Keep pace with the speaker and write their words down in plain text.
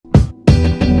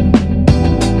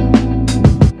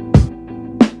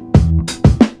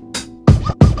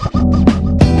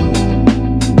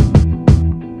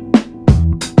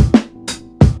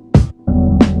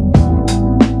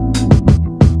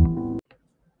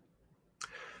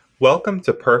Welcome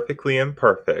to Perfectly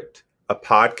Imperfect, a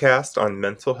podcast on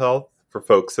mental health for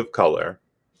folks of color.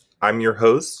 I'm your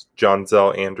host, John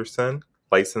Zell Anderson,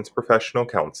 licensed professional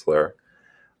counselor.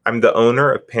 I'm the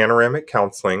owner of Panoramic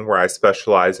Counseling, where I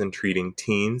specialize in treating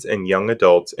teens and young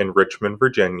adults in Richmond,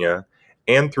 Virginia,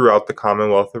 and throughout the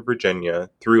Commonwealth of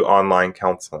Virginia through online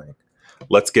counseling.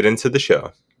 Let's get into the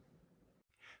show.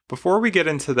 Before we get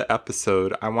into the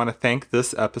episode, I want to thank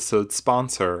this episode's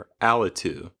sponsor,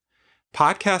 Alitu.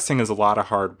 Podcasting is a lot of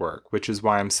hard work, which is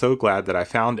why I'm so glad that I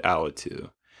found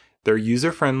Alitu. Their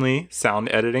user-friendly sound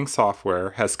editing software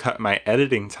has cut my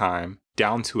editing time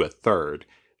down to a third,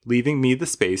 leaving me the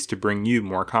space to bring you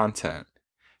more content.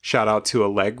 Shout out to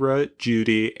Allegra,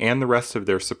 Judy, and the rest of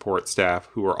their support staff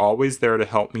who are always there to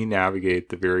help me navigate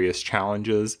the various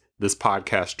challenges this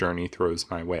podcast journey throws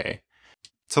my way.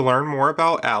 To learn more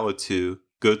about Alitu,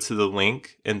 go to the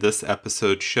link in this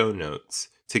episode's show notes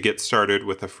to get started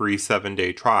with a free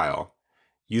 7-day trial.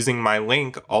 Using my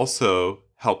link also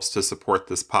helps to support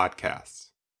this podcast.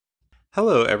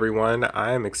 Hello, everyone.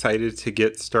 I am excited to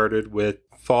get started with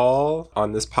fall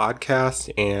on this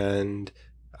podcast, and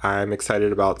I'm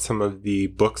excited about some of the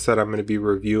books that I'm going to be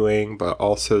reviewing, but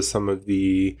also some of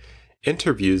the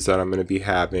interviews that I'm going to be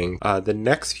having. The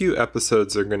next few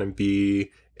episodes are going to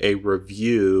be a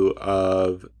review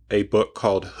of a book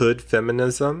called Hood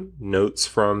Feminism, Notes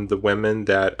from the Women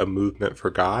That a Movement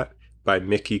Forgot by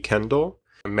Mikki Kendall.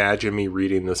 Imagine me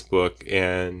reading this book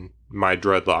and my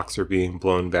dreadlocks are being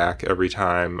blown back every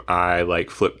time I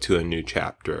flip to a new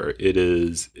chapter. It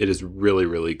is really,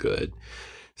 really good.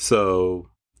 So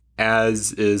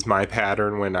as is my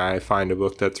pattern when I find a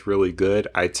book that's really good,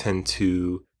 I tend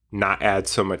to not add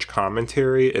so much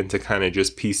commentary and to kind of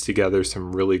just piece together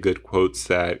some really good quotes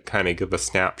that kind of give a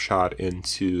snapshot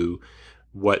into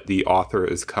what the author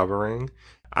is covering.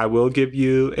 I will give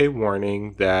you a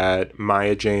warning that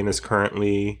Maya Jane is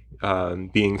currently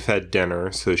being fed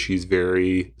dinner, so she's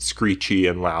very screechy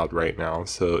and loud right now.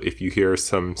 So if you hear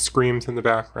some screams in the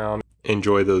background,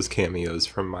 enjoy those cameos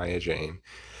from Maya Jane.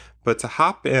 But to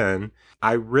hop in,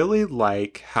 I really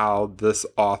like how this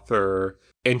author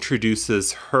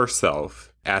introduces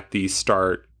herself at the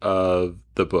start of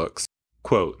the books.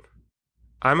 Quote,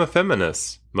 "I'm a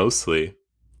feminist, mostly.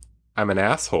 I'm an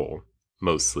asshole,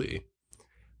 mostly.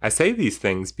 I say these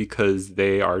things because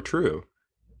they are true.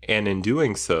 And in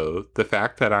doing so, the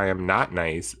fact that I am not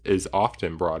nice is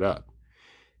often brought up.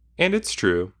 And it's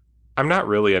true. I'm not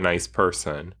really a nice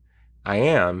person. I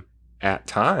am, at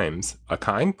times, a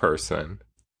kind person.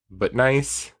 But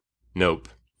nice? Nope.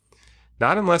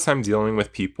 Not unless I'm dealing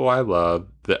with people I love,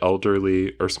 the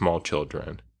elderly, or small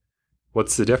children.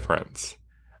 What's the difference?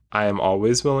 I am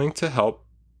always willing to help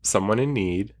someone in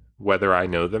need, whether I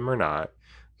know them or not.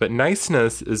 But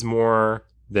niceness is more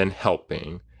than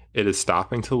helping. It is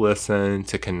stopping to listen,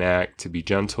 to connect, to be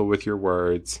gentle with your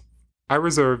words. I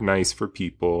reserve nice for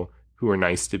people who are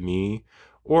nice to me,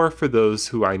 or for those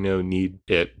who I know need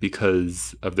it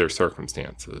because of their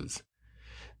circumstances.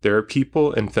 There are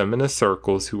people in feminist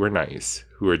circles who are nice,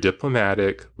 who are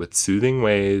diplomatic, with soothing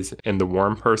ways, and the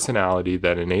warm personality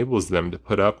that enables them to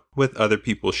put up with other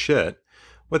people's shit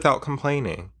without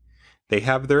complaining. They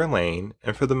have their lane,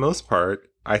 and for the most part,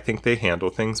 I think they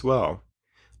handle things well.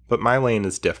 But my lane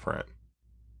is different.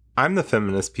 I'm the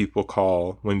feminist people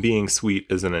call when being sweet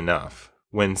isn't enough,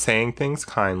 when saying things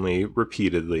kindly,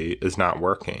 repeatedly, is not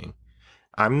working.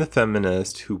 I'm the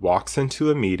feminist who walks into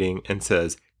a meeting and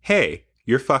says, "Hey,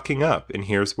 you're fucking up, and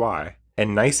here's why."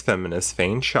 And nice feminists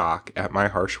feign shock at my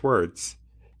harsh words.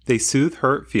 They soothe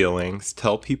hurt feelings,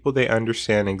 tell people they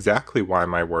understand exactly why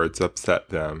my words upset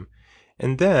them.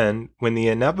 And then, when the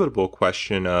inevitable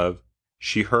question of,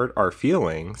 "She hurt our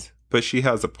feelings, but she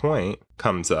has a point,"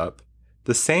 comes up,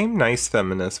 the same nice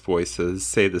feminist voices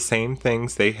say the same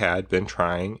things they had been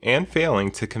trying and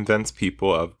failing to convince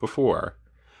people of before.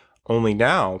 Only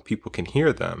now people can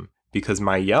hear them, because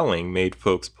my yelling made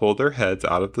folks pull their heads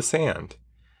out of the sand.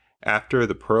 After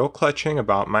the pearl clutching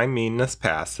about my meanness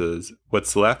passes,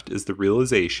 what's left is the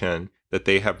realization that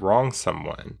they have wronged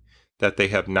someone, that they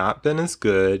have not been as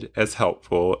good, as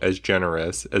helpful, as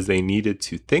generous as they needed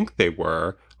to think they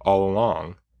were all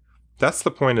along. That's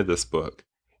the point of this book.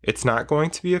 It's not going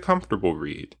to be a comfortable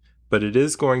read, but it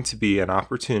is going to be an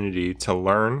opportunity to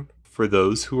learn for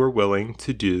those who are willing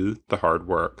to do the hard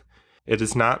work. It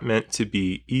is not meant to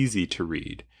be easy to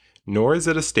read, nor is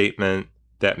it a statement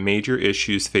that major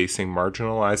issues facing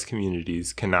marginalized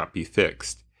communities cannot be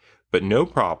fixed. But no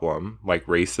problem, like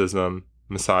racism,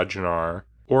 misogyny,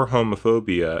 or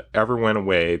homophobia, ever went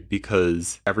away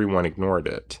because everyone ignored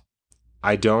it.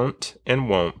 I don't and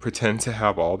won't pretend to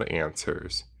have all the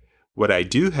answers. What I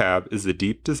do have is a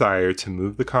deep desire to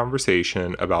move the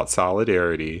conversation about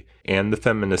solidarity and the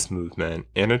feminist movement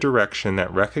in a direction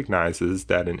that recognizes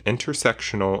that an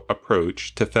intersectional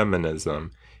approach to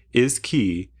feminism is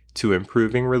key to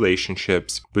improving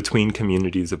relationships between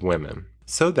communities of women,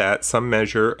 so that some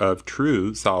measure of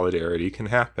true solidarity can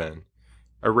happen.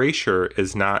 Erasure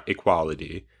is not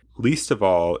equality, least of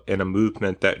all in a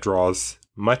movement that draws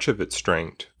much of its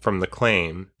strength from the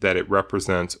claim that it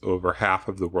represents over half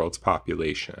of the world's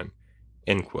population."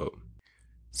 End quote.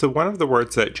 So one of the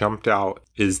words that jumped out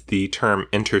is the term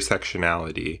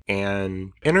intersectionality.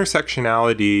 And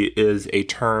intersectionality is a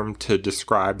term to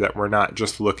describe that we're not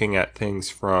just looking at things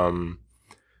from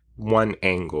one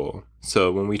angle.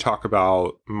 So when we talk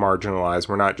about marginalized,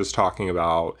 we're not just talking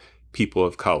about people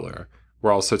of color.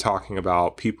 We're also talking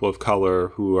about people of color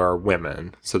who are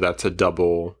women. So that's a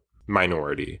double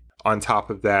minority. On top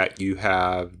of that, you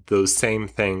have those same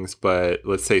things, but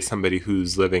let's say somebody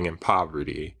who's living in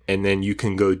poverty. And then you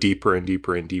can go deeper and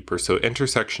deeper and deeper. So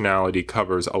intersectionality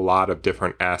covers a lot of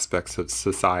different aspects of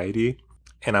society.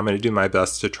 And I'm going to do my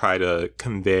best to try to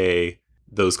convey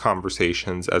those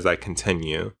conversations as I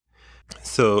continue.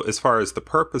 So as far as the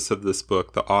purpose of this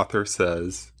book, the author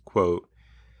says, quote,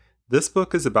 "This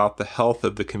book is about the health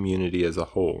of the community as a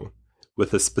whole,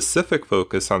 with a specific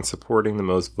focus on supporting the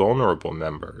most vulnerable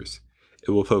members.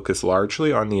 It will focus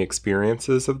largely on the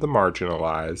experiences of the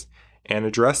marginalized and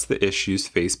address the issues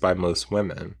faced by most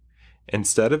women,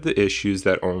 instead of the issues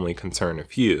that only concern a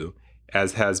few,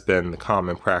 as has been the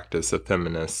common practice of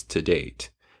feminists to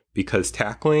date, because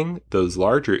tackling those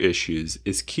larger issues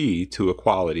is key to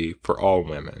equality for all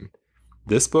women.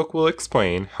 This book will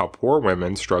explain how poor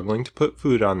women struggling to put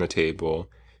food on the table,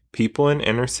 people in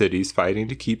inner cities fighting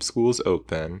to keep schools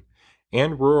open,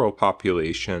 and rural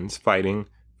populations fighting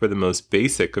for the most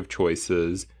basic of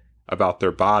choices about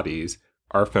their bodies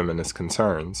are feminist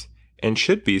concerns, and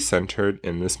should be centered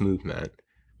in this movement.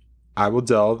 I will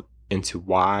delve into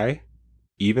why,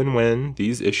 even when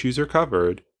these issues are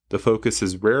covered, the focus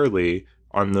is rarely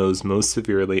on those most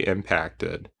severely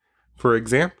impacted. For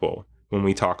example, when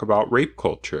we talk about rape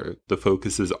culture, the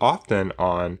focus is often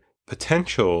on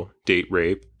potential date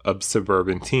rape of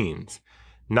suburban teens,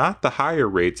 not the higher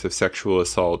rates of sexual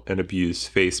assault and abuse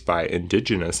faced by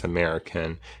Indigenous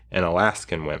American and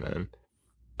Alaskan women.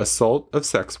 Assault of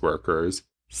sex workers,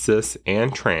 cis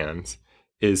and trans,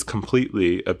 is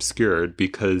completely obscured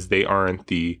because they aren't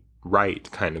the right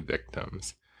kind of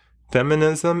victims.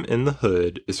 Feminism in the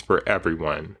hood is for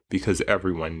everyone because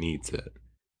everyone needs it."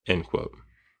 End quote.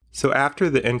 So after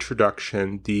the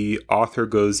introduction, the author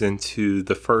goes into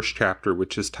the first chapter,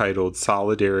 which is titled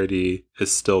 "Solidarity is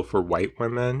Still for White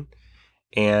Women."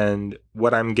 And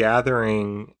what I'm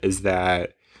gathering is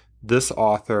that this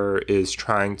author is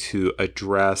trying to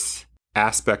address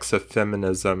aspects of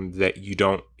feminism that you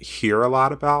don't hear a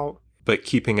lot about, but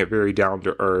keeping it very down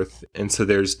to earth. And so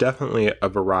there's definitely a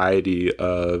variety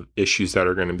of issues that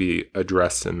are going to be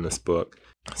addressed in this book.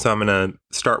 So I'm going to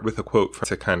start with a quote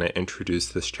to kind of introduce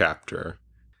this chapter.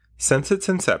 "Since its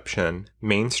inception,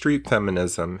 Main Street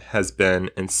feminism has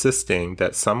been insisting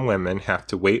that some women have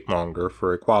to wait longer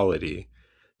for equality,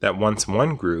 that once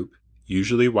one group,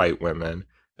 usually white women,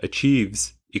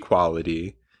 achieves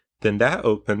equality, then that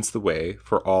opens the way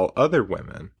for all other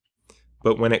women.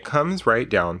 But when it comes right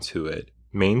down to it,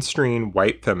 mainstream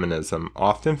white feminism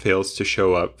often fails to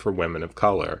show up for women of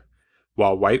color.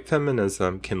 While white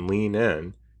feminism can lean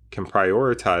in, can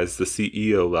prioritize the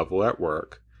CEO level at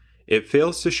work, it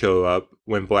fails to show up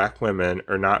when Black women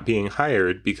are not being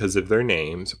hired because of their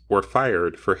names or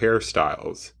fired for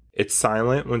hairstyles. It's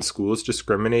silent when schools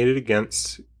discriminated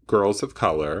against girls of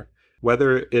color,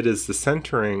 whether it is the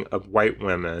centering of white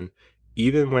women,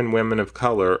 even when women of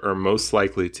color are most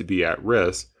likely to be at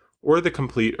risk, or the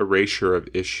complete erasure of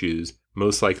issues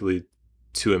most likely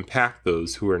to impact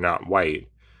those who are not white.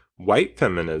 White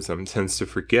feminism tends to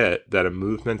forget that a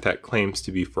movement that claims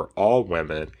to be for all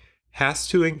women has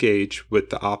to engage with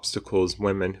the obstacles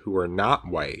women who are not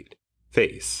white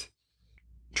face.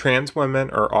 Trans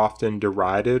women are often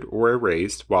derided or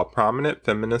erased, while prominent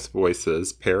feminist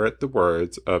voices parrot the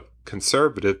words of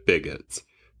conservative bigots,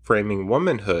 framing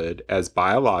womanhood as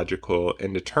biological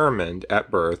and determined at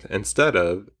birth instead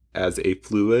of as a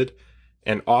fluid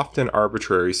and often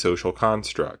arbitrary social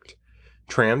construct.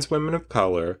 Trans women of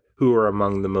color, who are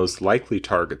among the most likely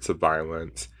targets of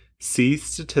violence, see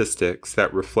statistics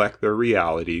that reflect their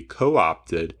reality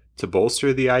co-opted to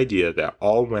bolster the idea that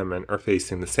all women are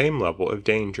facing the same level of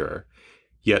danger.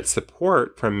 Yet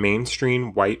support from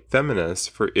mainstream white feminists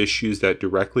for issues that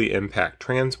directly impact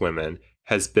trans women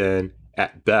has been,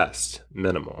 at best,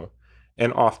 minimal,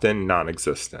 and often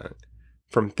non-existent.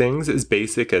 From things as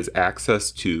basic as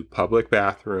access to public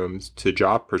bathrooms to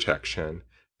job protection,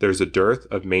 there's a dearth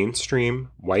of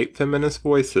mainstream white feminist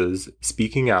voices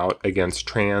speaking out against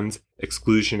trans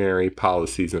exclusionary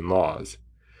policies and laws.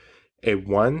 A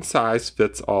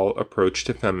one-size-fits-all approach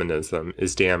to feminism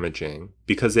is damaging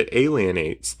because it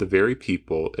alienates the very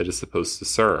people it is supposed to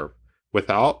serve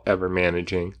without ever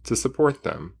managing to support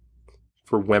them.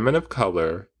 For women of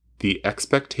color, the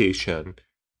expectation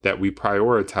that we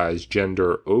prioritize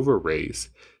gender over race,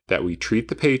 that we treat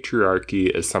the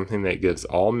patriarchy as something that gives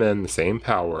all men the same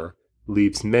power,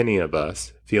 leaves many of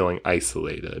us feeling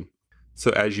isolated.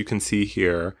 So as you can see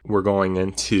here, we're going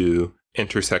into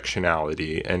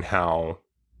intersectionality and how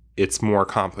it's more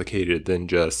complicated than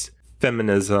just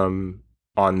feminism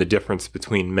on the difference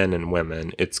between men and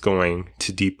women. It's going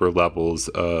to deeper levels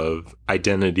of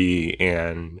identity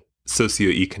and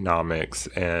socioeconomics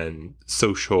and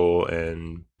social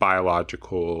and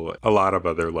biological, a lot of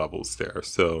other levels there.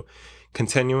 So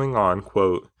continuing on,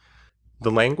 quote,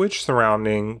 "The language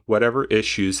surrounding whatever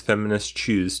issues feminists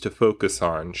choose to focus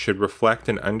on should reflect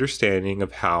an understanding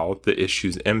of how the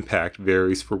issue's impact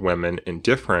varies for women in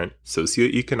different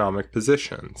socioeconomic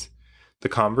positions. The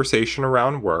conversation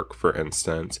around work, for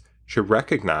instance, should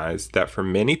recognize that for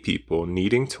many people,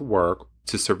 needing to work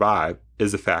to survive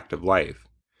is a fact of life.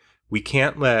 We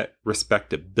can't let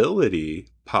respectability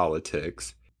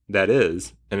politics, that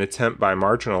is, an attempt by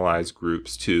marginalized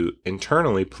groups to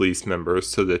internally police members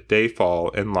so that they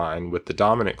fall in line with the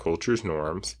dominant culture's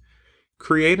norms,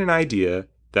 create an idea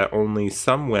that only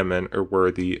some women are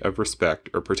worthy of respect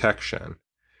or protection.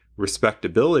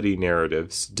 Respectability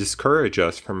narratives discourage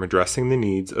us from addressing the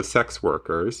needs of sex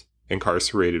workers,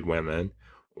 incarcerated women,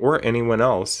 or anyone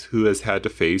else who has had to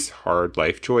face hard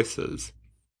life choices.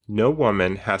 No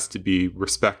woman has to be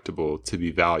respectable to be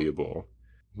valuable.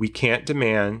 We can't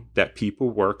demand that people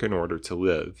work in order to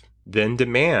live, then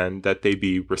demand that they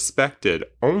be respected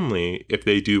only if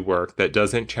they do work that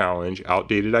doesn't challenge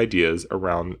outdated ideas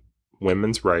around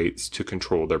women's rights to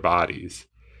control their bodies.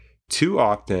 Too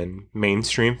often,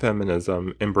 mainstream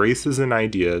feminism embraces an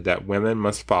idea that women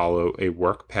must follow a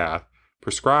work path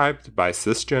prescribed by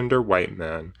cisgender white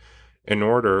men in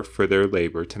order for their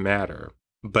labor to matter.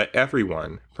 But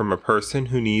everyone, from a person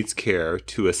who needs care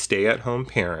to a stay-at-home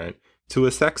parent to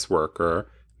a sex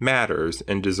worker, matters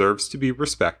and deserves to be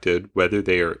respected whether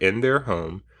they are in their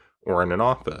home or in an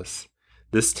office.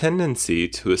 This tendency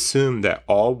to assume that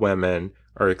all women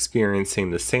are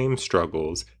experiencing the same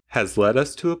struggles has led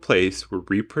us to a place where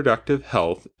reproductive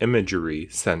health imagery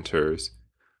centers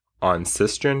on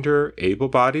cisgender,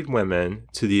 able-bodied women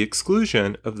to the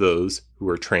exclusion of those who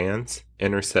are trans,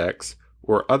 intersex,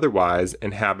 or otherwise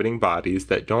inhabiting bodies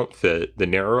that don't fit the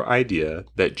narrow idea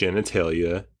that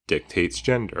genitalia dictates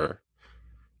gender.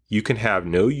 You can have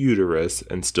no uterus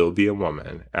and still be a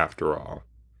woman, after all.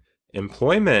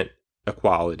 Employment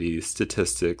equality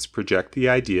statistics project the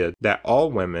idea that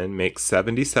all women make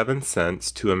 77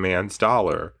 cents to a man's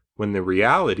dollar, when the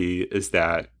reality is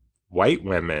that white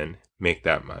women make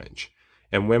that much,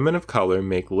 and women of color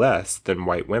make less than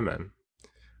white women.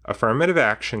 Affirmative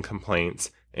action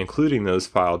complaints, including those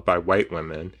filed by white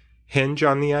women, hinge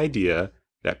on the idea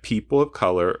that people of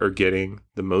color are getting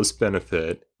the most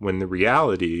benefit, when the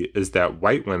reality is that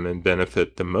white women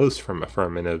benefit the most from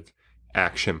affirmative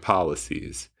action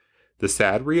policies. The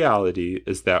sad reality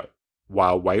is that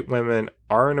while white women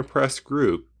are an oppressed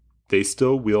group, they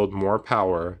still wield more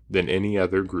power than any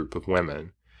other group of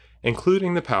women,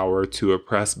 including the power to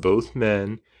oppress both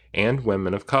men and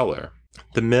women of color.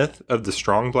 The myth of the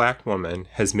strong black woman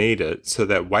has made it so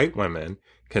that white women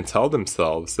can tell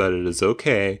themselves that it is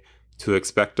okay to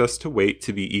expect us to wait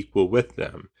to be equal with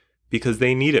them, because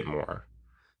they need it more.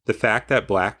 The fact that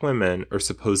black women are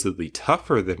supposedly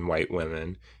tougher than white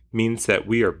women means that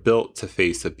we are built to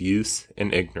face abuse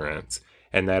and ignorance,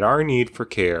 and that our need for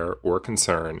care or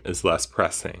concern is less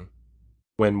pressing.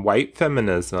 When white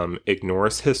feminism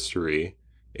ignores history,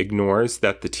 ignores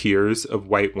that the tears of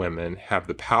white women have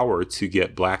the power to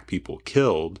get black people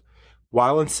killed,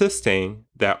 while insisting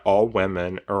that all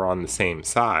women are on the same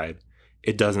side,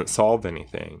 it doesn't solve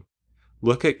anything.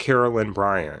 Look at Carolyn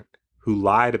Bryant, who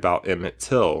lied about Emmett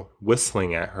Till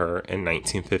whistling at her in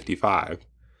 1955,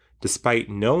 despite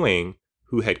knowing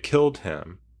who had killed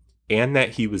him and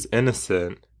that he was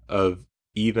innocent of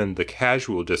even the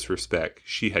casual disrespect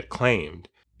she had claimed.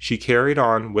 She carried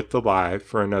on with the lie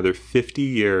for another 50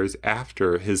 years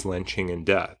after his lynching and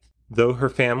death. Though her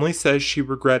family says she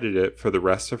regretted it for the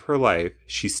rest of her life,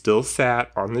 she still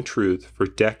sat on the truth for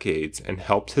decades and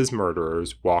helped his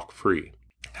murderers walk free.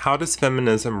 How does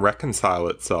feminism reconcile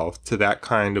itself to that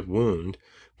kind of wound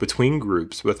between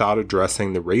groups without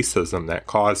addressing the racism that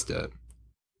caused it.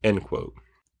 End quote.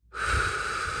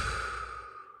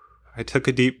 I took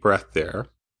a deep breath there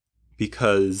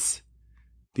because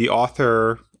the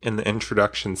author in the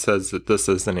introduction says that this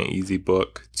isn't an easy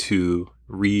book to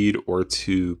read or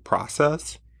to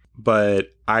process,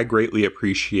 but I greatly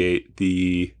appreciate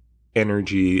the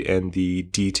energy and the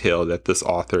detail that this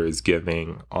author is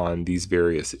giving on these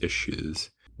various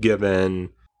issues. Given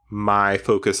my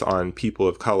focus on people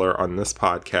of color on this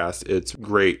podcast, it's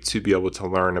great to be able to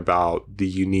learn about the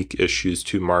unique issues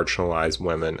to marginalized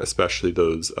women, especially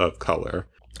those of color.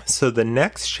 So the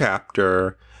next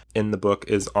chapter in the book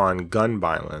is on gun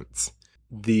violence.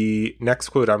 The next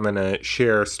quote I'm going to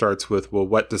share starts with, well,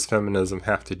 what does feminism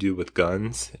have to do with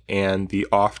guns? And the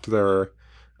author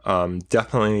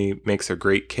definitely makes a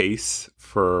great case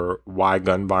for why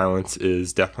gun violence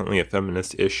is definitely a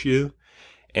feminist issue.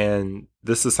 And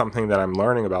this is something that I'm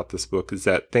learning about this book, is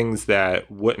that things that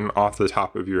wouldn't off the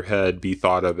top of your head be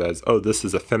thought of as, oh, this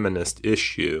is a feminist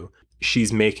issue.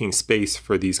 She's making space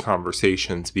for these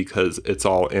conversations because it's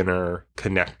all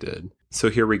interconnected. So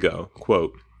here we go.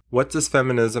 Quote, what does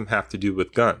feminism have to do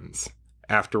with guns?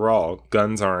 After all,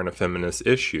 guns aren't a feminist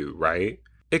issue, right?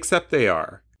 Except they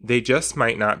are. They just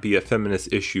might not be a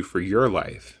feminist issue for your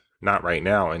life. Not right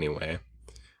now, anyway.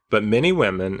 But many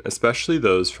women, especially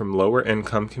those from lower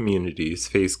income communities,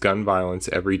 face gun violence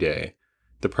every day.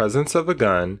 The presence of a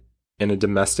gun in a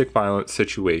domestic violence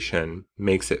situation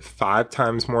makes it 5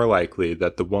 times more likely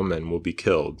that the woman will be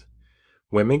killed.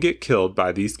 Women get killed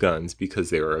by these guns because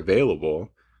they are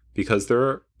available, because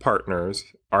their partners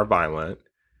are violent,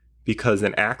 because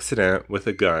an accident with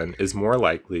a gun is more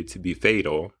likely to be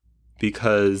fatal,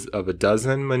 because of a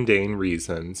dozen mundane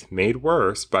reasons made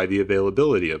worse by the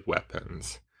availability of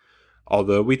weapons.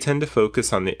 Although we tend to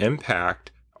focus on the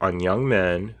impact on young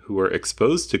men who are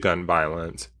exposed to gun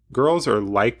violence, girls are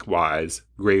likewise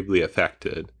gravely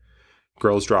affected.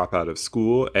 Girls drop out of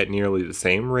school at nearly the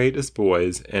same rate as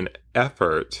boys in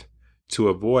effort to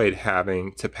avoid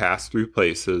having to pass through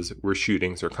places where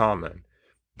shootings are common.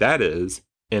 That is,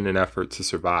 in an effort to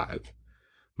survive.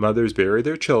 Mothers bury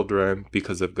their children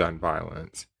because of gun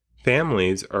violence.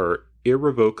 Families are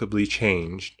irrevocably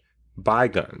changed by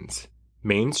guns.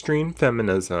 Mainstream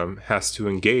feminism has to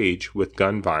engage with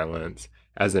gun violence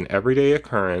as an everyday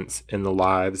occurrence in the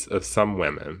lives of some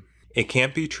women. It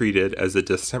can't be treated as a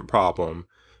distant problem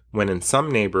when in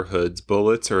some neighborhoods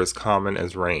bullets are as common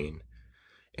as rain.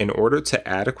 In order to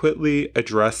adequately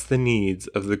address the needs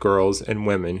of the girls and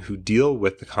women who deal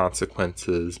with the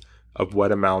consequences of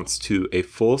what amounts to a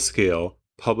full-scale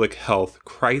public health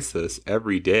crisis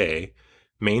every day,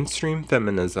 mainstream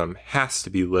feminism has to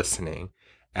be listening,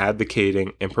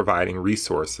 advocating, and providing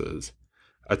resources.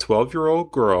 A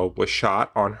 12-year-old girl was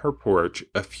shot on her porch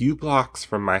a few blocks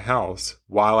from my house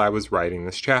while I was writing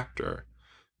this chapter.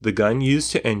 The gun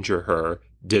used to injure her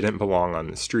didn't belong on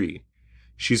the street.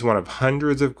 She's one of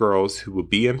hundreds of girls who will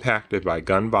be impacted by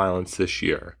gun violence this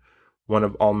year, one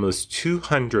of almost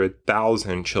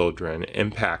 200,000 children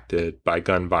impacted by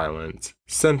gun violence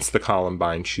since the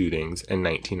Columbine shootings in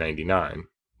 1999.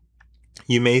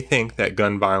 You may think that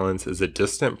gun violence is a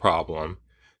distant problem,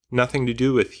 nothing to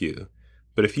do with you.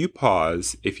 But if you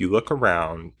pause, if you look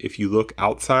around, if you look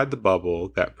outside the bubble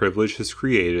that privilege has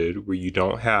created where you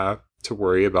don't have to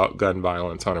worry about gun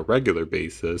violence on a regular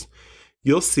basis,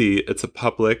 you'll see it's a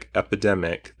public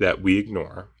epidemic that we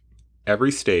ignore.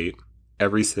 Every state,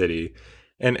 every city,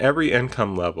 and every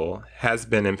income level has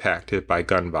been impacted by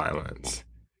gun violence.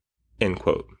 End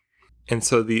quote. And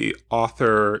so the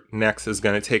author next is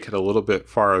going to take it a little bit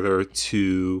farther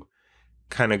to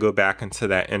kind of go back into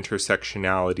that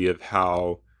intersectionality of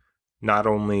how not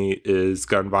only is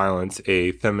gun violence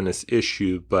a feminist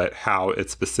issue, but how it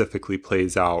specifically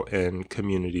plays out in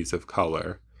communities of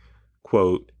color.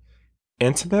 Quote,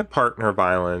 intimate partner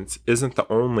violence isn't the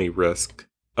only risk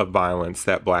of violence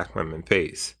that Black women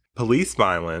face. Police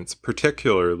violence,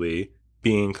 particularly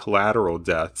being collateral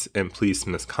deaths and police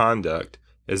misconduct,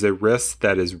 is a risk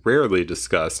that is rarely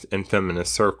discussed in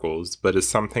feminist circles, but is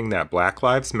something that Black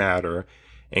Lives Matter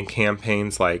and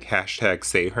campaigns like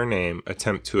 #SayHerName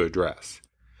attempt to address.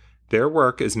 Their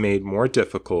work is made more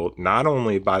difficult not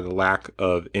only by the lack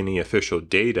of any official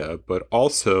data, but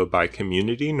also by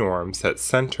community norms that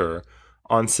center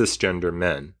on cisgender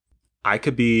men. I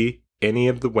could be any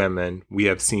of the women we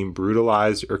have seen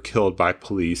brutalized or killed by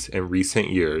police in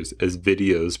recent years as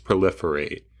videos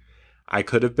proliferate. I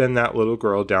could have been that little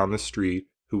girl down the street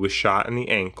who was shot in the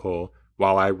ankle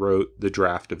while I wrote the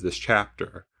draft of this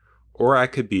chapter. Or I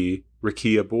could be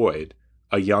Rekia Boyd,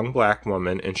 a young Black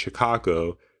woman in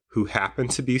Chicago who happened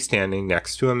to be standing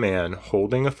next to a man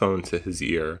holding a phone to his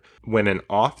ear when an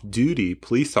off-duty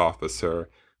police officer,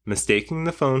 mistaking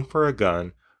the phone for a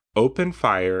gun, opened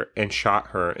fire and shot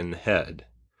her in the head.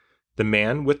 The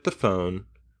man with the phone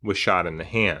was shot in the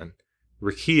hand.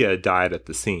 Rakia died at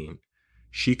the scene.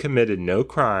 She committed no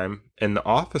crime, and the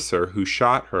officer who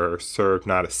shot her served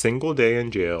not a single day in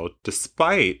jail,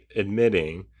 despite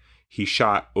admitting he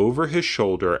shot over his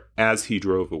shoulder as he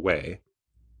drove away.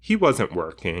 He wasn't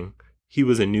working. He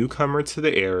was a newcomer to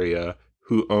the area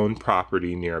who owned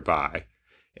property nearby,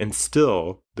 and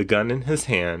still, the gun in his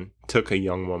hand took a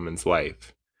young woman's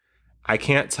life. I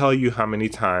can't tell you how many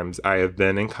times I have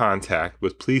been in contact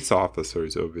with police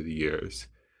officers over the years.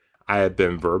 I have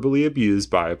been verbally abused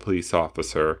by a police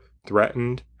officer,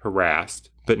 threatened,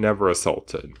 harassed, but never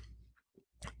assaulted.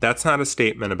 That's not a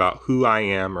statement about who I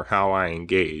am or how I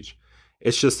engage.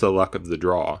 It's just the luck of the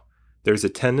draw. There's a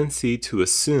tendency to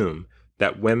assume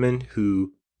that women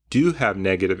who do have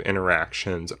negative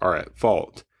interactions are at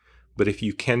fault. But if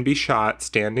you can be shot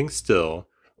standing still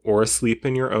or asleep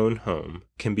in your own home,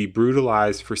 can be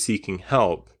brutalized for seeking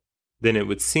help, then it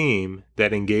would seem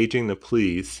that engaging the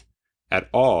police at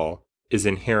all is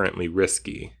inherently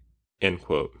risky. End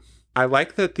quote. I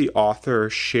like that the author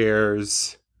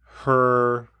shares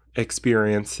her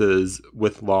experiences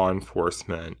with law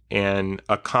enforcement, and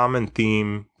a common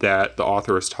theme that the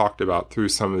author has talked about through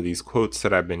some of these quotes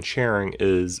that I've been sharing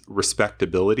is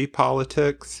respectability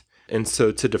politics. And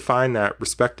so to define that,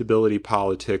 respectability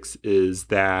politics is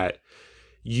that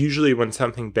usually when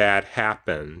something bad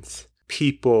happens,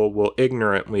 people will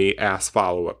ignorantly ask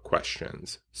follow-up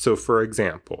questions. So for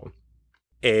example,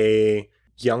 a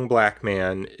young black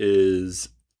man is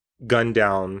gunned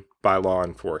down by law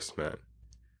enforcement.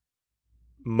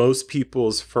 Most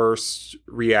people's first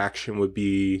reaction would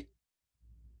be,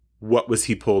 what was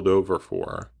he pulled over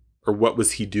for? Or what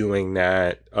was he doing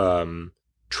that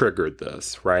triggered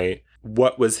this, right?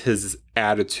 What was his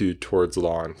attitude towards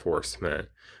law enforcement?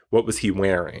 What was he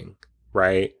wearing,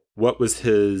 right? What was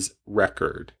his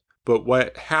record? But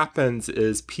what happens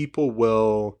is people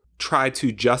will try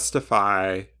to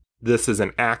justify this as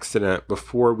an accident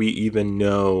before we even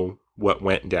know what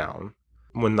went down.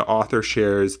 When the author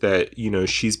shares that,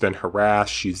 she's been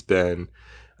harassed, she's been,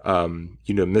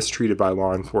 mistreated by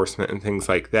law enforcement and things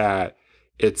like that,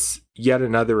 it's yet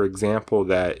another example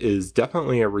that is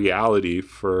definitely a reality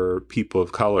for people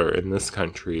of color in this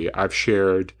country. I've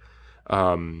shared,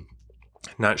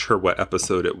 not sure what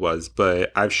episode it was,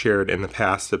 but I've shared in the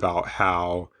past about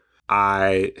how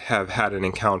I have had an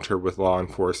encounter with law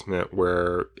enforcement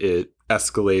where it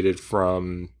escalated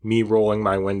from me rolling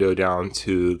my window down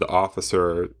to the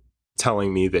officer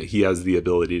telling me that he has the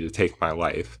ability to take my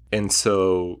life. And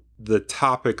so the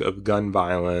topic of gun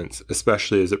violence,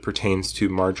 especially as it pertains to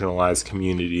marginalized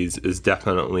communities, is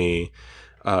definitely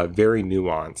very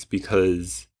nuanced,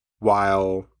 because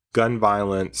while gun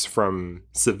violence from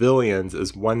civilians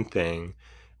is one thing,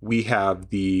 we have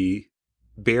the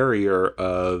barrier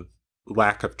of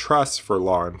lack of trust for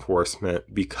law enforcement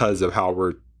because of how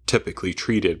we're typically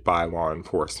treated by law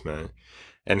enforcement,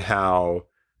 and how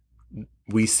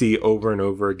we see over and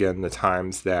over again the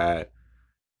times that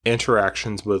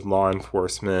interactions with law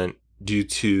enforcement due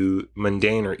to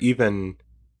mundane or even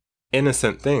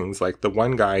innocent things, like the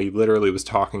one guy literally was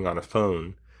talking on a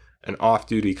phone, an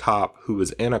off-duty cop who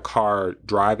was in a car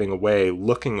driving away,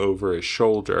 looking over his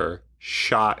shoulder,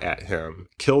 shot at him,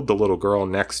 killed the little girl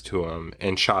next to him,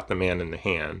 and shot the man in the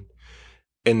hand.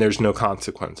 And there's no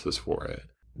consequences for it.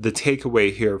 The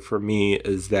takeaway here for me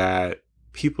is that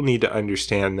people need to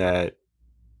understand that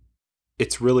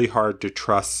it's really hard to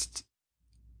trust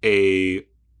a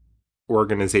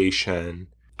organization,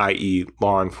 i.e.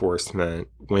 law enforcement,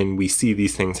 when we see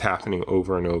these things happening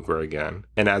over and over again.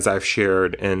 And as I've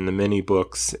shared in the many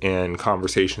books and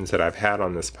conversations that I've had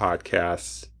on this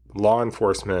podcast, law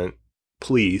enforcement,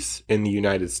 police in the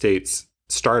United States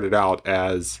started out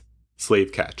as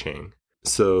slave catching.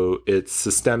 So it's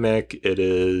systemic, it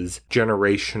is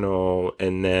generational,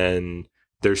 and then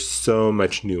there's so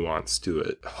much nuance to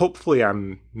it. Hopefully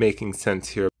I'm making sense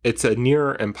here. It's a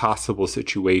near impossible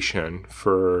situation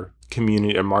for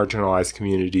community and marginalized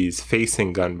communities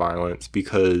facing gun violence,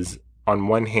 because on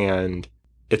one hand,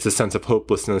 it's a sense of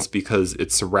hopelessness because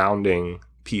it's surrounding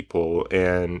people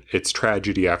and it's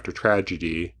tragedy after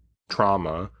tragedy,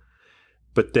 trauma.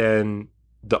 But then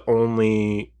the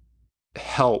only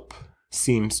help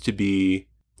seems to be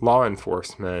law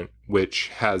enforcement, which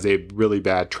has a really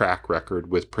bad track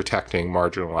record with protecting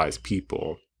marginalized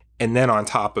people. And then on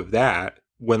top of that,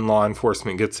 when law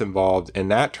enforcement gets involved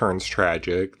and that turns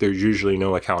tragic, there's usually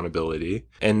no accountability.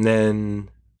 And then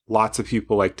lots of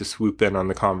people like to swoop in on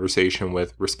the conversation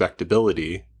with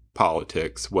respectability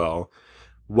politics. Well,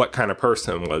 what kind of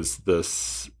person was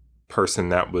this person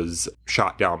that was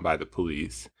shot down by the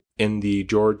police? In the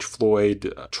George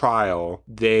Floyd trial,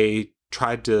 they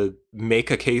tried to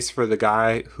make a case for the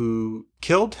guy who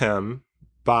killed him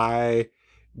by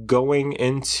going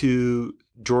into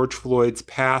George Floyd's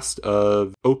past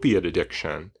of opiate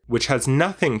addiction, which has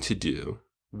nothing to do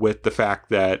with the fact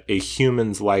that a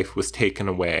human's life was taken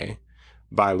away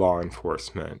by law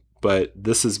enforcement. But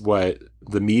this is what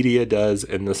the media does,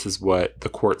 and this is what the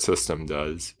court system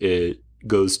does. It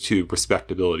goes to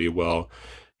respectability. Well,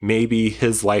 maybe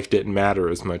his life didn't matter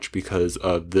as much because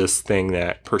of this thing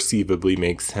that perceivably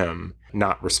makes him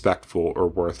not respectful or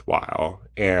worthwhile.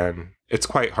 And it's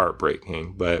quite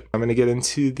heartbreaking. But I'm going to get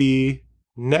into the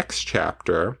next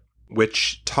chapter,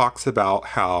 which talks about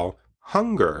how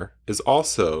hunger is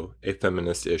also a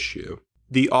feminist issue.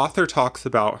 The author talks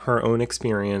about her own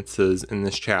experiences in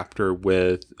this chapter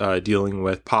with dealing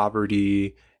with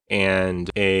poverty and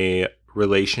a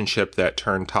relationship that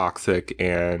turned toxic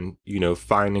and,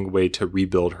 finding a way to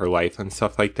rebuild her life and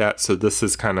stuff like that. So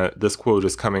this quote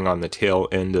is coming on the tail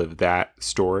end of that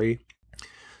story.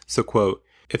 So, quote,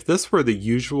 "If this were the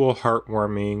usual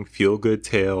heartwarming, feel-good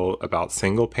tale about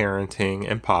single parenting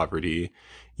and poverty,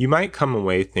 you might come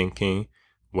away thinking,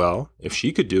 well, if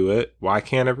she could do it, why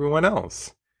can't everyone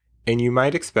else? And you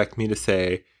might expect me to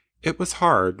say, it was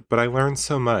hard, but I learned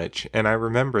so much, and I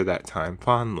remember that time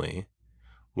fondly.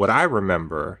 What I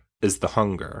remember is the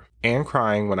hunger, and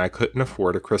crying when I couldn't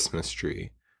afford a Christmas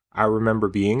tree. I remember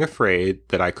being afraid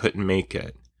that I couldn't make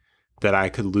it, that I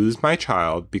could lose my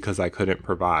child because I couldn't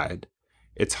provide.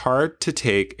 It's hard to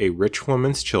take a rich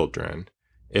woman's children.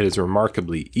 It is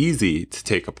remarkably easy to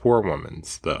take a poor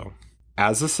woman's, though.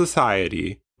 As a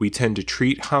society, we tend to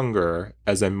treat hunger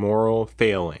as a moral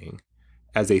failing,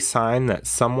 as a sign that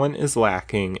someone is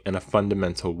lacking in a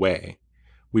fundamental way.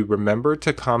 We remember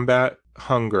to combat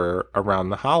hunger around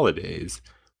the holidays,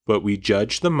 but we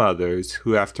judge the mothers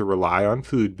who have to rely on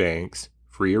food banks,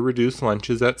 free or reduced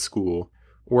lunches at school,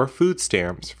 or food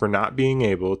stamps for not being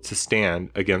able to stand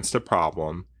against a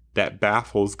problem that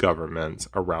baffles governments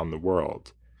around the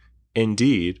world.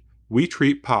 Indeed, we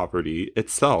treat poverty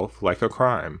itself like a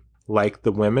crime, like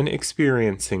the women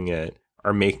experiencing it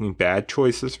are making bad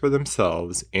choices for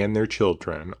themselves and their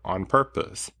children on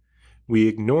purpose. We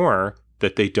ignore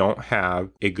that they don't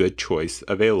have a good choice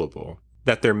available,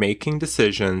 that they're making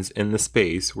decisions in the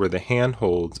space where the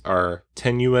handholds are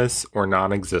tenuous or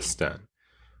non-existent.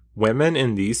 Women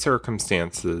in these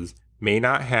circumstances may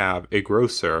not have a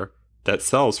grocer that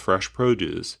sells fresh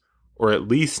produce, or at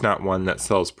least not one that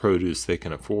sells produce they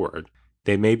can afford.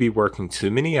 They may be working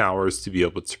too many hours to be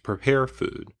able to prepare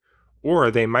food, or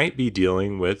they might be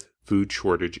dealing with food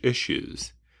shortage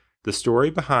issues. The story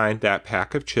behind that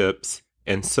pack of chips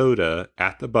and soda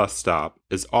at the bus stop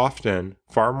is often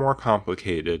far more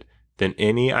complicated than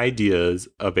any ideas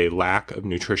of a lack of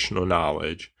nutritional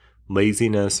knowledge,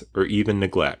 laziness, or even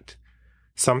neglect.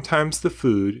 Sometimes the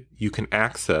food you can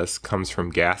access comes from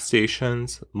gas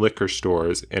stations, liquor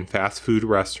stores, and fast food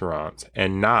restaurants,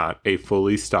 and not a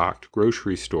fully stocked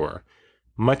grocery store,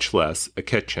 much less a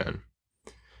kitchen.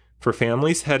 For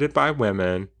families headed by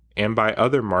women and by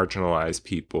other marginalized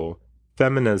people,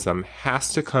 feminism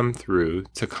has to come through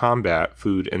to combat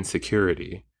food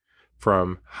insecurity.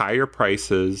 From higher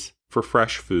prices for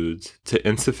fresh foods to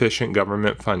insufficient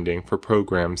government funding for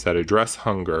programs that address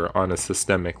hunger on a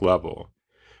systemic level.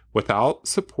 Without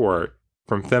support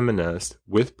from feminists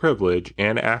with privilege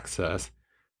and access,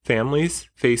 families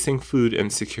facing food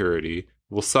insecurity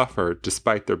will suffer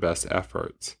despite their best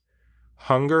efforts.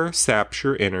 Hunger saps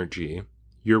your energy,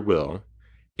 your will.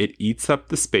 It eats up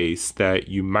the space that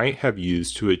you might have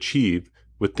used to achieve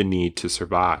with the need to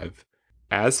survive.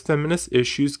 As feminist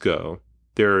issues go,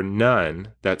 there are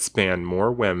none that span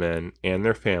more women and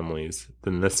their families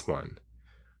than this one.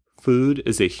 Food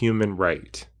is a human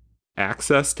right.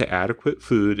 Access to adequate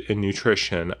food and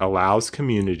nutrition allows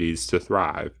communities to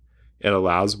thrive. It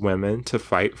allows women to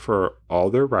fight for all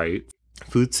their rights.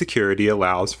 Food security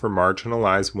allows for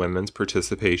marginalized women's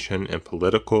participation in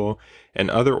political and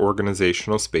other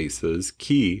organizational spaces,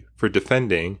 key for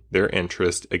defending their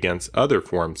interest against other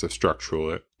forms of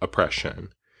structural oppression.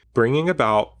 Bringing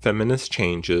about feminist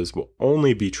changes will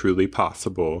only be truly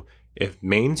possible if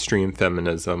mainstream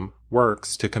feminism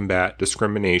works to combat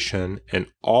discrimination in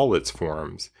all its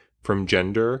forms, from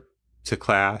gender to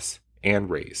class and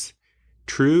race.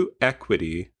 True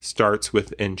equity starts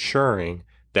with ensuring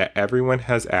that everyone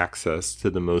has access to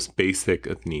the most basic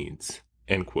of needs."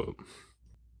 End quote.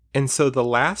 And so the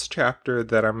last chapter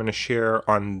that I'm going to share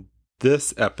on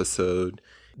this episode,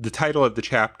 the title of the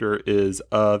chapter is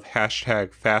of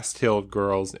 #Fast-tailed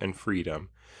Girls and Freedom.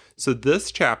 So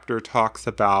this chapter talks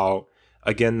about,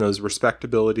 again, those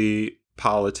respectability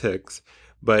politics,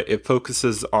 but it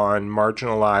focuses on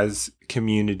marginalized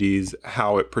communities,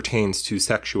 how it pertains to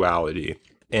sexuality.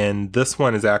 And this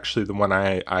one is actually the one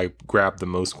I grabbed the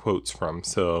most quotes from.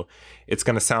 So it's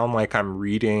going to sound like I'm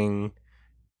reading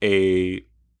a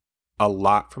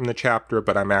lot from the chapter,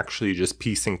 but I'm actually just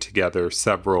piecing together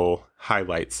several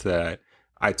highlights that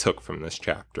I took from this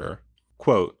chapter.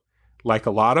 Quote, "Like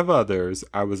a lot of others,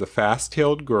 I was a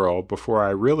fast-tailed girl before I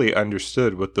really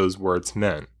understood what those words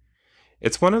meant.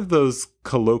 It's one of those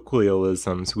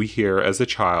colloquialisms we hear as a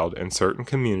child in certain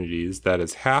communities that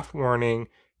is half warning,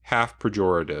 half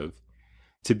pejorative.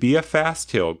 To be a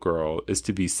fast-tailed girl is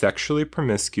to be sexually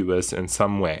promiscuous in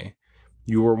some way.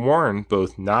 You were warned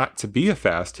both not to be a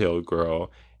fast-tailed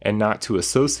girl and not to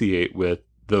associate with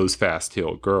those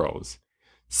fast-tailed girls.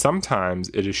 Sometimes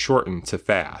it is shortened to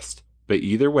fast, but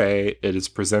either way, it is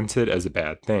presented as a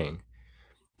bad thing.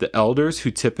 The elders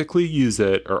who typically use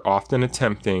it are often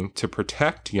attempting to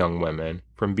protect young women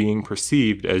from being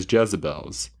perceived as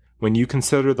Jezebels. When you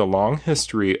consider the long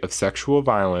history of sexual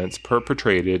violence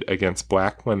perpetrated against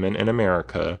Black women in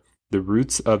America, the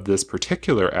roots of this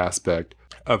particular aspect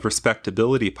of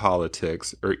respectability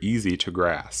politics are easy to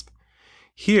grasp.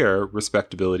 Here,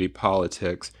 respectability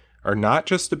politics are not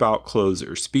just about clothes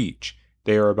or speech.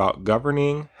 They are about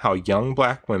governing how young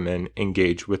Black women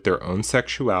engage with their own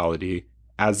sexuality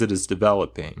as it is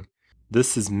developing.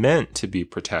 This is meant to be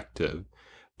protective,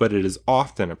 but it is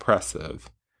often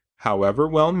oppressive. However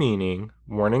well-meaning,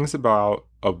 warnings about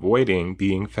avoiding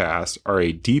being fast are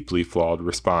a deeply flawed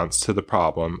response to the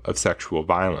problem of sexual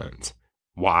violence.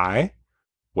 Why?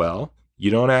 Well, you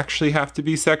don't actually have to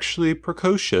be sexually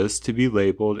precocious to be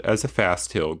labeled as a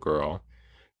fast-tailed girl.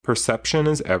 Perception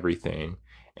is everything,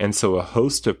 and so a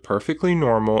host of perfectly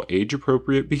normal,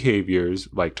 age-appropriate behaviors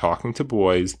like talking to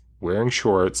boys, wearing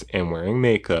shorts, and wearing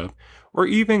makeup, or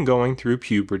even going through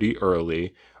puberty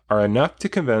early, are enough to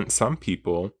convince some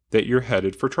people that you're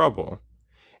headed for trouble.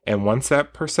 And once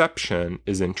that perception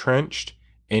is entrenched,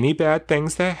 any bad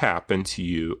things that happen to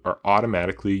you are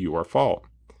automatically your fault.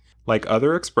 Like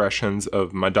other expressions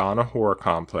of Madonna horror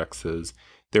complexes,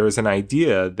 there is an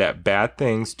idea that bad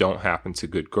things don't happen to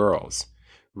good girls.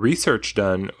 Research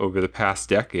done over the past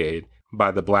decade by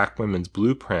the Black Women's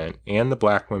Blueprint and the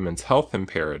Black Women's Health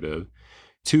Imperative,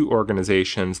 two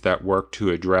organizations that work to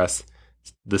address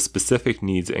the specific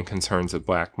needs and concerns of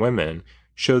Black women,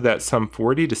 show that some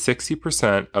 40 to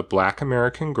 60% of Black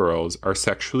American girls are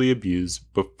sexually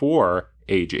abused before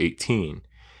age 18.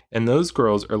 And those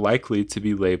girls are likely to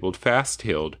be labeled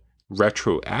fast-tailed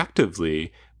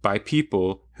retroactively by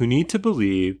people who need to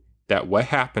believe that what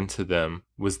happened to them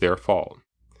was their fault,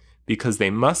 because they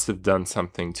must have done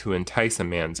something to entice a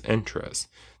man's interest.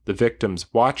 The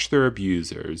victims watch their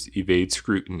abusers evade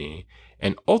scrutiny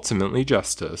and ultimately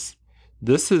justice.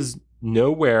 This is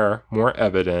nowhere more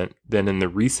evident than in the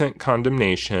recent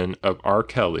condemnation of R.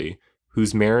 Kelly,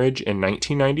 whose marriage in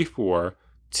 1994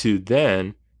 to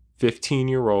then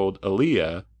 15-year-old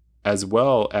Aaliyah, as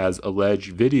well as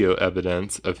alleged video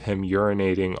evidence of him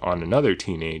urinating on another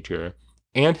teenager,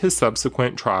 and his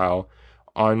subsequent trial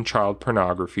on child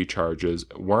pornography charges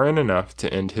weren't enough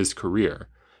to end his career,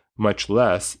 much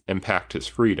less impact his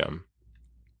freedom.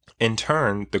 In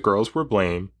turn, the girls were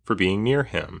blamed for being near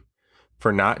him,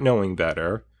 for not knowing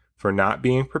better, for not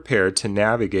being prepared to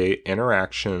navigate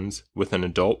interactions with an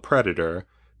adult predator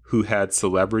who had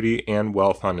celebrity and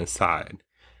wealth on his side.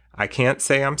 I can't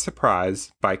say I'm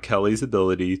surprised by Kelly's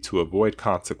ability to avoid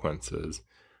consequences.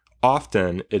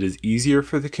 Often, it is easier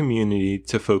for the community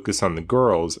to focus on the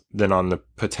girls than on the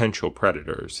potential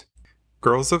predators.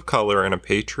 Girls of color in a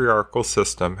patriarchal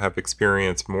system have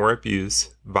experienced more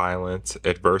abuse, violence,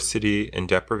 adversity, and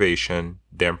deprivation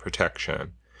than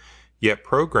protection. Yet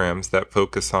programs that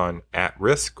focus on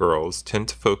at-risk girls tend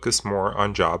to focus more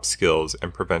on job skills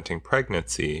and preventing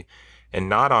pregnancy, and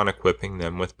not on equipping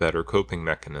them with better coping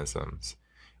mechanisms.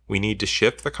 We need to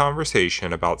shift the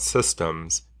conversation about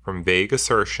systems from vague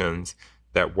assertions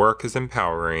that work is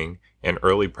empowering and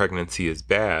early pregnancy is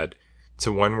bad to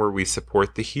one where we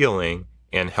support the healing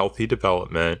and healthy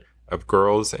development of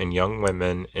girls and young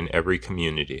women in every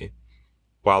community.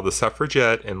 While the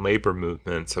suffragette and labor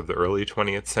movements of the early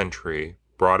 20th century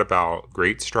brought about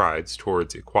great strides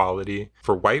towards equality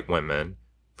for white women,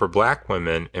 for Black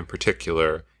women in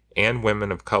particular, and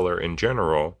women of color in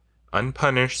general,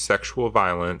 unpunished sexual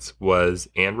violence was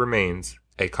and remains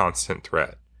a constant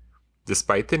threat.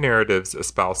 Despite the narratives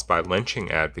espoused by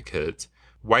lynching advocates,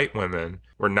 white women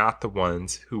were not the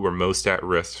ones who were most at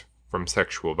risk from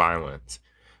sexual violence.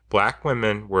 Black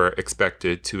women were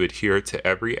expected to adhere to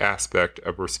every aspect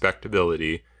of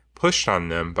respectability pushed on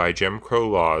them by Jim Crow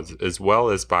laws as well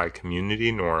as by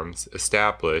community norms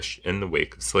established in the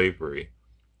wake of slavery.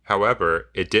 However,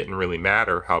 it didn't really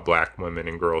matter how black women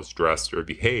and girls dressed or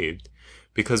behaved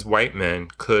because white men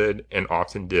could and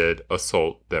often did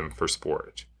assault them for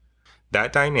sport.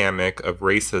 That dynamic of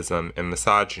racism and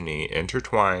misogyny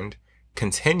intertwined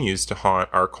continues to haunt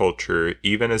our culture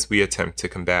even as we attempt to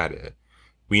combat it.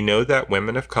 We know that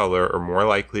women of color are more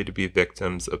likely to be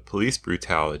victims of police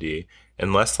brutality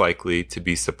and less likely to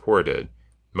be supported,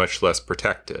 much less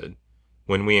protected.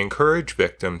 When we encourage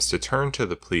victims to turn to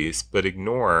the police but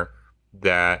ignore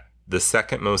that the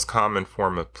second most common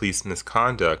form of police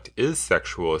misconduct is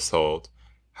sexual assault,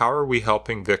 how are we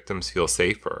helping victims feel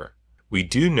safer? We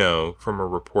do know from a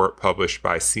report published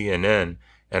by CNN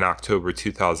in October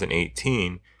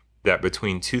 2018 that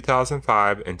between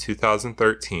 2005 and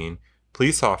 2013,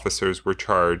 police officers were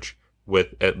charged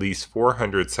with at least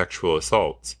 400 sexual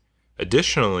assaults.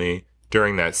 Additionally,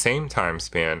 during that same time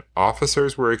span,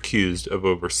 officers were accused of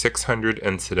over 600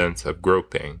 incidents of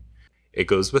groping. It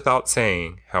goes without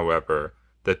saying, however,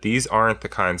 that these aren't the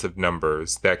kinds of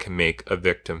numbers that can make a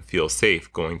victim feel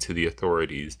safe going to the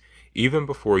authorities, even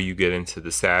before you get into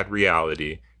the sad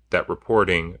reality that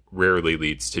reporting rarely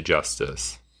leads to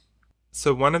justice.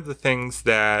 So one of the things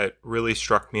that really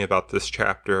struck me about this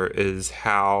chapter is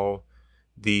how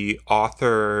the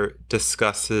author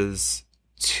discusses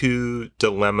two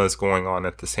dilemmas going on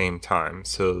at the same time.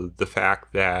 So the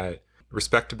fact that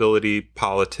respectability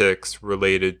politics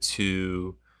related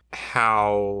to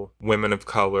how women of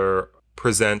color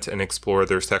present and explore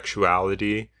their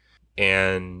sexuality,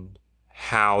 and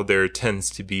how there tends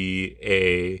to be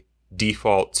a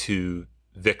default to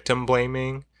victim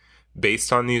blaming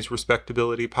based on these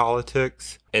respectability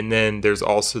politics. And then there's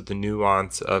also the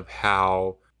nuance of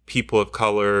how people of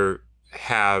color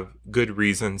have good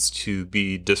reasons to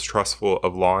be distrustful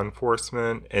of law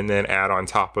enforcement, and then add on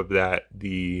top of that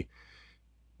the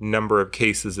number of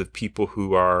cases of people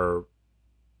who are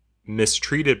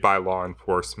mistreated by law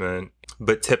enforcement,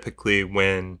 but typically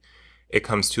when it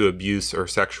comes to abuse or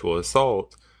sexual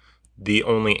assault, the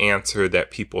only answer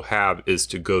that people have is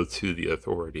to go to the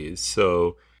authorities.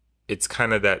 So it's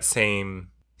kind of that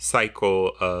same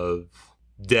cycle of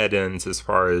dead ends as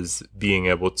far as being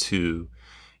able to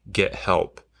get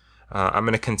help. I'm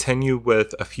going to continue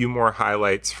with a few more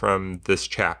highlights from this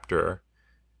chapter.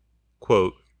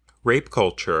 Quote, rape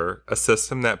culture, a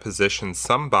system that positions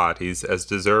some bodies as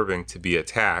deserving to be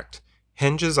attacked,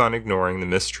 hinges on ignoring the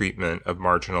mistreatment of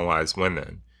marginalized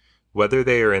women, whether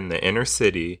they are in the inner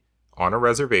city, on a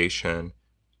reservation,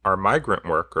 are migrant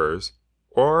workers,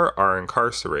 or are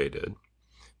incarcerated.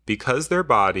 Because their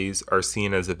bodies are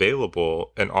seen as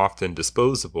available and often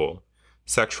disposable,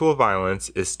 sexual violence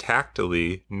is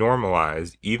tacitly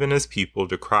normalized even as people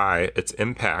decry its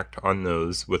impact on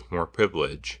those with more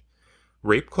privilege.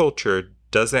 Rape culture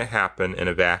doesn't happen in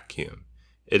a vacuum.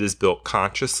 It is built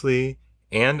consciously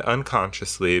and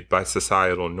unconsciously by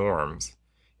societal norms.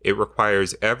 It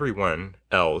requires everyone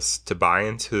else to buy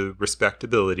into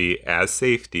respectability as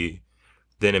safety,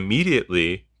 then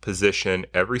immediately position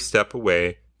every step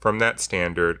away from that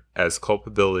standard as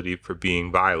culpability for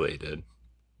being violated.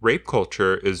 Rape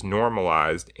culture is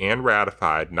normalized and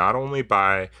ratified not only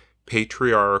by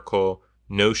patriarchal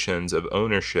notions of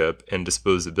ownership and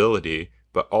disposability,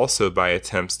 but also by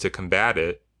attempts to combat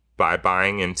it by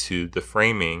buying into the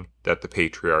framing that the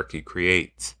patriarchy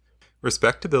creates.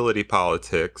 Respectability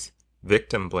politics,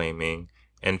 victim blaming,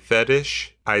 and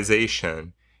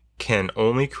fetishization can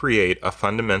only create a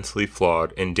fundamentally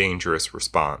flawed and dangerous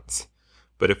response.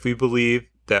 But if we believe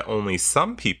that only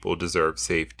some people deserve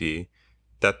safety,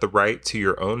 that the right to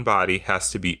your own body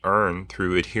has to be earned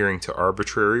through adhering to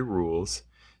arbitrary rules,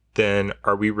 then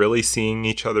are we really seeing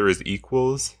each other as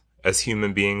equals, as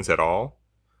human beings at all?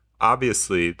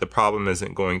 Obviously, the problem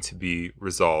isn't going to be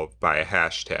resolved by a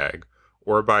hashtag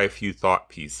or by a few thought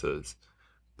pieces,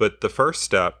 but the first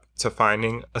step to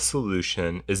finding a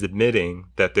solution is admitting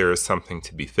that there is something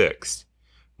to be fixed.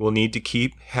 We'll need to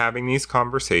keep having these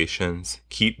conversations,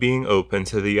 keep being open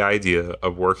to the idea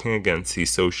of working against these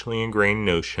socially ingrained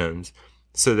notions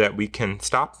so that we can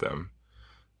stop them.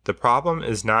 The problem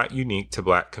is not unique to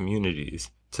Black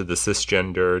communities, to the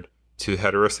cisgendered, to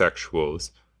heterosexuals,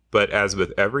 but as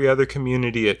with every other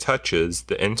community it touches,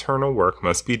 the internal work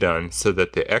must be done so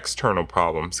that the external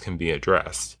problems can be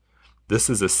addressed. This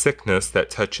is a sickness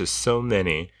that touches so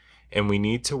many, and we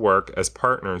need to work as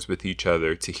partners with each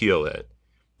other to heal it.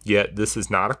 Yet this is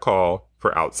not a call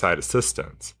for outside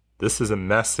assistance. This is a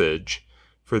message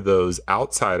for those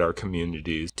outside our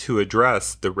communities to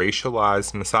address the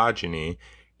racialized misogyny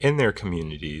in their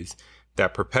communities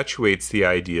that perpetuates the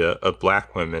idea of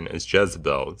Black women as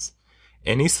Jezebels.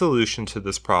 Any solution to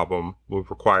this problem will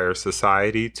require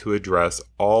society to address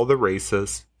all the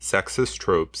racist, sexist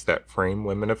tropes that frame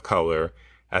women of color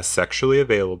as sexually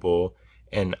available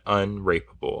and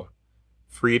unrapeable.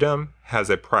 Freedom has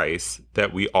a price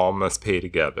that we all must pay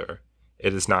together.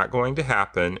 It is not going to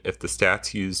happen if the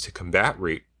stats used to combat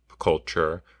rape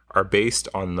culture are based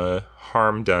on the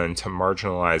harm done to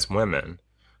marginalized women,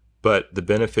 but the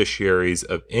beneficiaries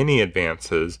of any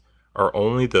advances are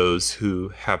only those who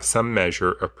have some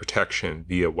measure of protection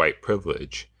via white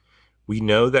privilege. We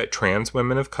know that trans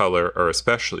women of color are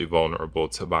especially vulnerable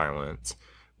to violence.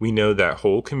 We know that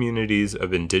whole communities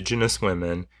of indigenous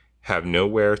women have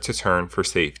nowhere to turn for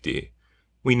safety.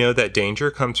 We know that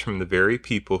danger comes from the very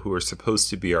people who are supposed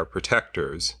to be our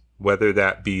protectors, whether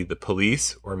that be the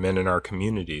police or men in our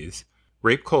communities.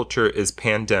 Rape culture is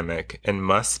pandemic and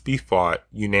must be fought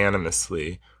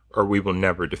unanimously, or we will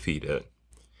never defeat it.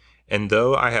 And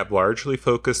though I have largely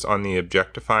focused on the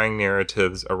objectifying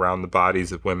narratives around the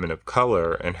bodies of women of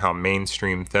color and how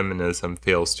mainstream feminism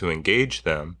fails to engage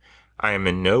them, I am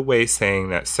in no way saying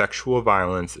that sexual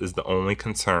violence is the only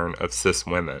concern of cis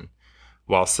women.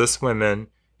 While cis women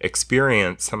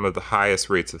experience some of the highest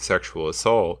rates of sexual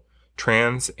assault,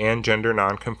 trans and gender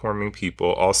nonconforming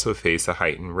people also face a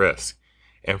heightened risk.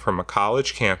 And from a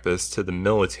college campus to the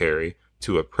military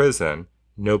to a prison,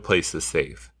 no place is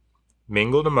safe.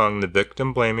 Mingled among the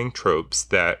victim-blaming tropes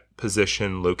that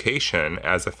position location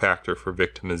as a factor for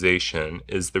victimization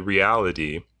is the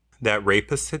reality that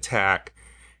rapists attack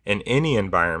in any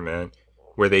environment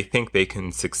where they think they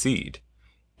can succeed,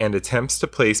 and attempts to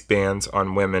place bans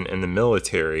on women in the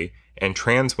military and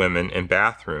trans women in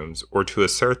bathrooms, or to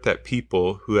assert that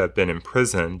people who have been in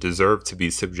prison deserve to be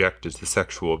subjected to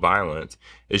sexual violence,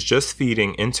 is just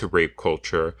feeding into rape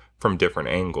culture from different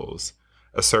angles.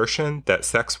 Assertion that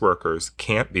sex workers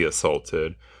can't be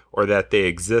assaulted, or that they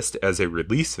exist as a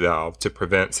release valve to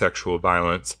prevent sexual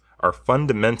violence, are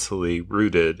fundamentally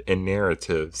rooted in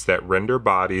narratives that render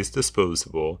bodies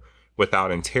disposable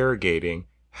without interrogating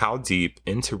how deep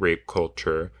into rape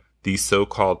culture these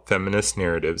so-called feminist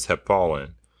narratives have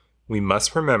fallen. We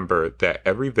must remember that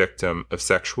every victim of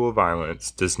sexual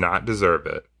violence does not deserve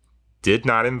it, did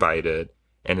not invite it,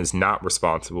 and is not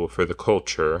responsible for the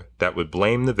culture that would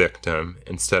blame the victim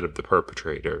instead of the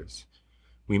perpetrators.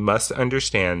 We must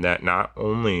understand that not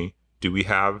only do we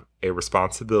have a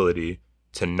responsibility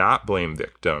to not blame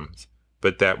victims,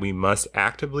 but that we must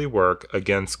actively work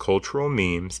against cultural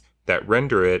memes that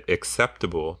render it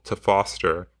acceptable to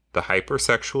foster the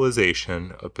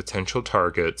hypersexualization of potential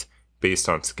targets based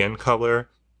on skin color,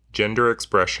 gender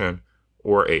expression,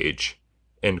 or age."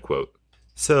 End quote.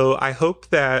 So I hope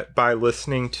that by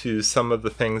listening to some of the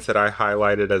things that I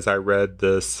highlighted as I read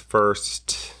this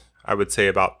first, I would say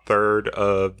about third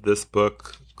of this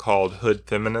book called Hood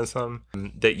Feminism,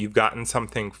 that you've gotten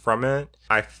something from it.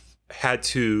 I had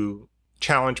to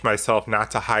challenge myself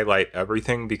not to highlight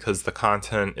everything because the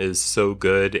content is so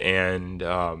good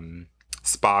and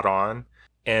spot on.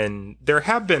 And there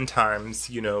have been times,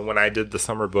 when I did the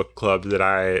summer book club that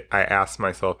I asked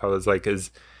myself, I was like,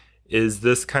 is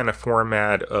this kind of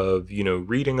format of,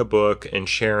 reading a book and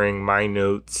sharing my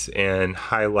notes and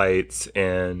highlights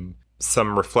and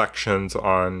some reflections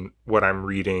on what I'm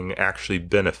reading actually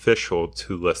beneficial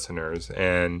to listeners?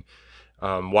 And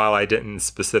while I didn't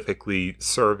specifically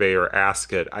survey or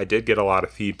ask it, I did get a lot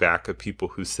of feedback of people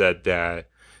who said that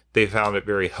they found it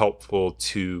very helpful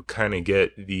to kind of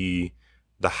get the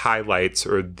highlights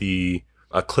or the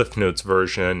Cliff Notes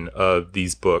version of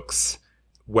these books,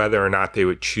 whether or not they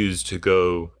would choose to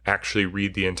go actually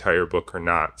read the entire book or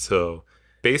not. So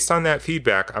based on that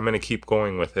feedback, I'm going to keep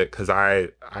going with it because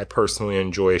I personally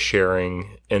enjoy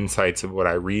sharing insights of what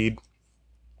I read.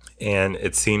 And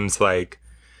it seems like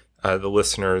the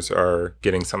listeners are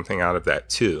getting something out of that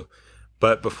too.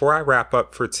 But before I wrap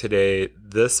up for today,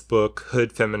 this book,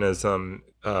 Hood Feminism,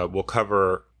 will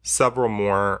cover several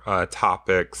more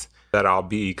topics that I'll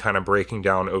be kind of breaking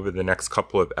down over the next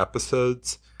couple of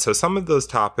episodes. So some of those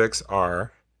topics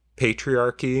are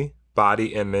patriarchy,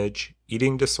 body image,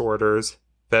 eating disorders,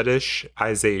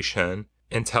 fetishization,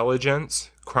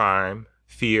 intelligence, crime,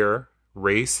 fear,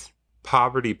 race,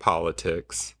 poverty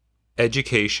politics,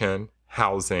 education,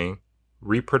 housing,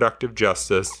 reproductive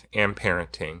justice, and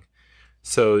parenting.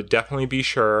 So definitely be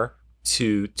sure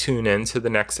to tune in to the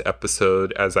next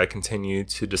episode as I continue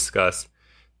to discuss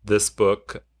this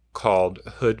book called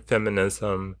Hood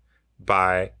Feminism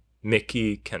by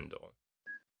Mickey Kendall.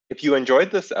 If you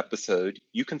enjoyed this episode,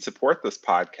 you can support this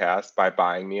podcast by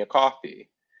buying me a coffee.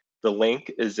 The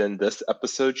link is in this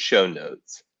episode's show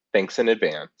notes. Thanks in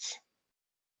advance.